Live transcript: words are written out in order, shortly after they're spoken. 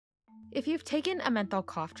If you've taken a menthol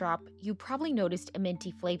cough drop, you probably noticed a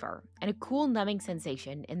minty flavor and a cool numbing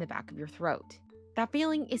sensation in the back of your throat. That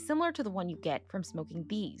feeling is similar to the one you get from smoking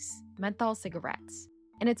these, menthol cigarettes,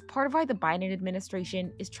 and it's part of why the Biden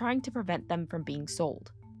administration is trying to prevent them from being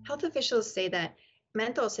sold. Health officials say that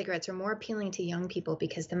menthol cigarettes are more appealing to young people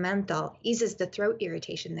because the menthol eases the throat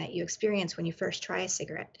irritation that you experience when you first try a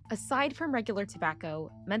cigarette. Aside from regular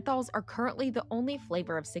tobacco, menthols are currently the only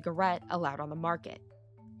flavor of cigarette allowed on the market.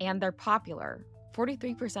 And they're popular.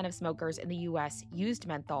 43% of smokers in the US used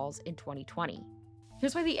menthols in 2020.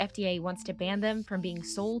 Here's why the FDA wants to ban them from being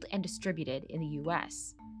sold and distributed in the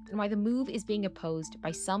US, and why the move is being opposed by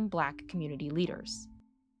some Black community leaders.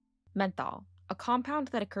 Menthol, a compound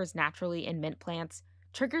that occurs naturally in mint plants,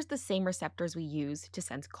 triggers the same receptors we use to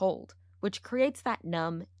sense cold, which creates that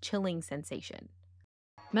numb, chilling sensation.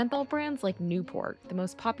 Menthol brands like Newport, the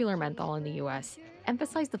most popular menthol in the US,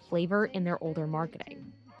 emphasize the flavor in their older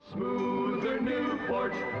marketing. Smoother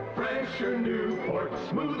Newport, fresher Newport,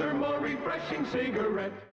 smoother, more refreshing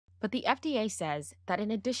cigarette. But the FDA says that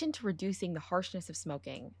in addition to reducing the harshness of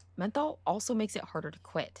smoking, menthol also makes it harder to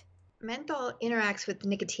quit. Menthol interacts with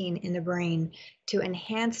nicotine in the brain to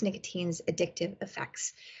enhance nicotine's addictive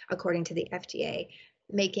effects, according to the FDA,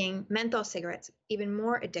 making menthol cigarettes even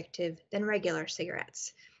more addictive than regular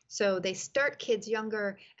cigarettes. So they start kids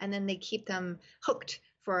younger and then they keep them hooked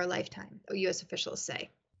for a lifetime, U.S. officials say.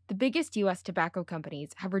 The biggest U.S. tobacco companies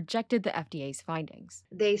have rejected the FDA's findings.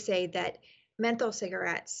 They say that menthol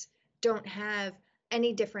cigarettes don't have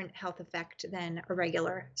any different health effect than a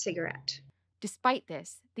regular cigarette. Despite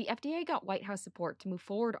this, the FDA got White House support to move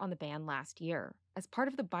forward on the ban last year as part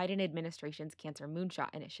of the Biden administration's Cancer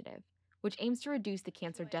Moonshot initiative, which aims to reduce the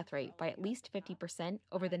cancer death rate by at least 50%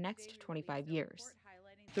 over the next 25 years.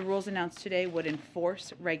 The rules announced today would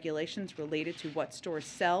enforce regulations related to what stores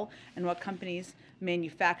sell and what companies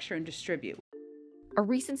manufacture and distribute. A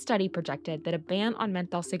recent study projected that a ban on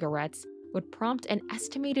menthol cigarettes would prompt an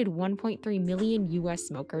estimated 1.3 million U.S.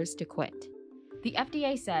 smokers to quit. The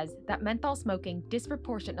FDA says that menthol smoking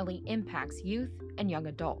disproportionately impacts youth and young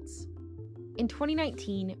adults. In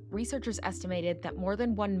 2019, researchers estimated that more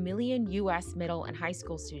than 1 million U.S. middle and high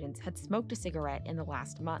school students had smoked a cigarette in the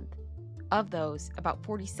last month. Of those, about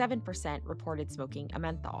 47% reported smoking a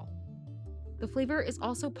menthol. The flavor is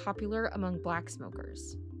also popular among Black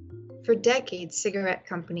smokers. For decades, cigarette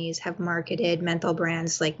companies have marketed menthol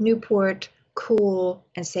brands like Newport, Cool,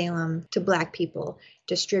 and Salem to Black people,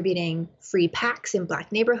 distributing free packs in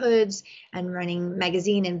Black neighborhoods and running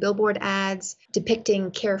magazine and billboard ads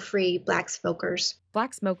depicting carefree Black smokers.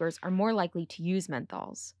 Black smokers are more likely to use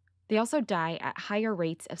menthols. They also die at higher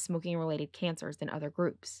rates of smoking-related cancers than other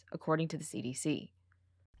groups, according to the CDC.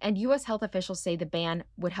 And U.S. health officials say the ban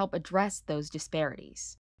would help address those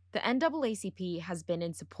disparities. The NAACP has been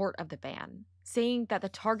in support of the ban, saying that the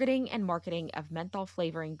targeting and marketing of menthol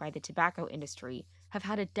flavoring by the tobacco industry have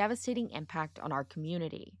had a devastating impact on our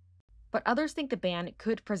community. But others think the ban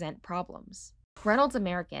could present problems. Reynolds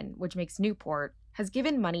American, which makes Newport, has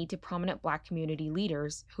given money to prominent Black community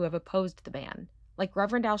leaders who have opposed the ban, like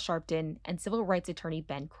Reverend Al Sharpton and civil rights attorney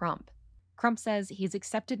Ben Crump. Crump says he's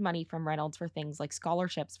accepted money from Reynolds for things like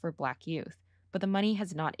scholarships for Black youth, but the money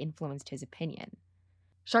has not influenced his opinion.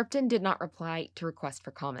 Sharpton did not reply to request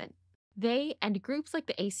for comment. They and groups like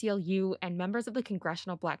the ACLU and members of the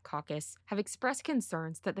Congressional Black Caucus have expressed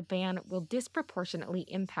concerns that the ban will disproportionately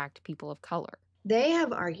impact people of color. They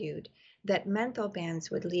have argued that menthol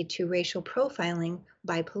bans would lead to racial profiling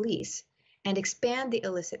by police and expand the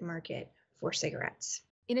illicit market for cigarettes.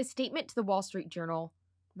 In a statement to the Wall Street Journal,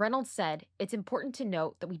 Reynolds said, "It's important to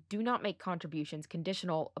note that we do not make contributions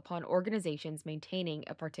conditional upon organizations maintaining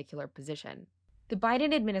a particular position." The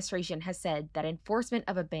Biden administration has said that enforcement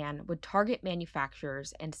of a ban would target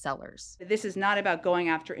manufacturers and sellers. This is not about going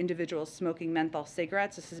after individuals smoking menthol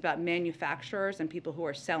cigarettes. This is about manufacturers and people who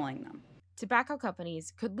are selling them. Tobacco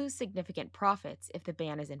companies could lose significant profits if the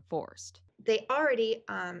ban is enforced. They already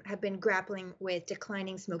have been grappling with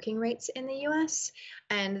declining smoking rates in the U.S.,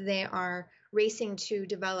 and they are racing to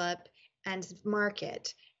develop and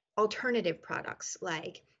market alternative products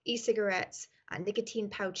like e-cigarettes, nicotine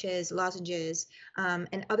pouches, lozenges,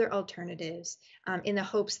 and other alternatives in the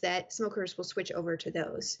hopes that smokers will switch over to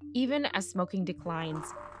those. Even as smoking declines,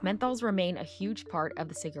 menthols remain a huge part of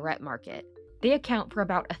the cigarette market. They account for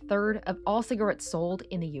about a third of all cigarettes sold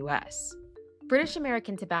in the U.S. British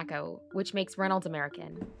American Tobacco, which makes Reynolds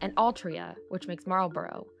American, and Altria, which makes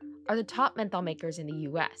Marlboro, are the top menthol makers in the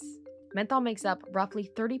U.S. Menthol makes up roughly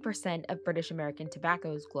 30% of British American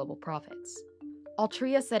Tobacco's global profits.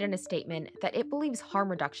 Altria said in a statement that it believes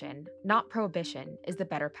harm reduction, not prohibition, is the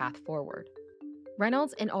better path forward.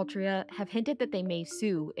 Reynolds and Altria have hinted that they may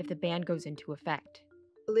sue if the ban goes into effect.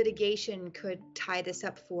 Litigation could tie this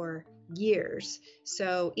up for years.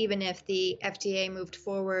 So even if the FDA moved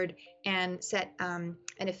forward and set an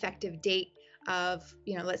effective date of,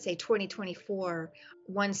 let's say 2024,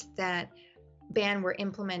 once that ban were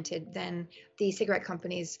implemented, then the cigarette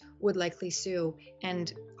companies would likely sue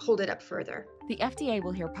and hold it up further. The FDA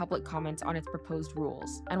will hear public comments on its proposed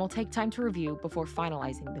rules and will take time to review before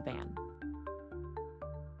finalizing the ban.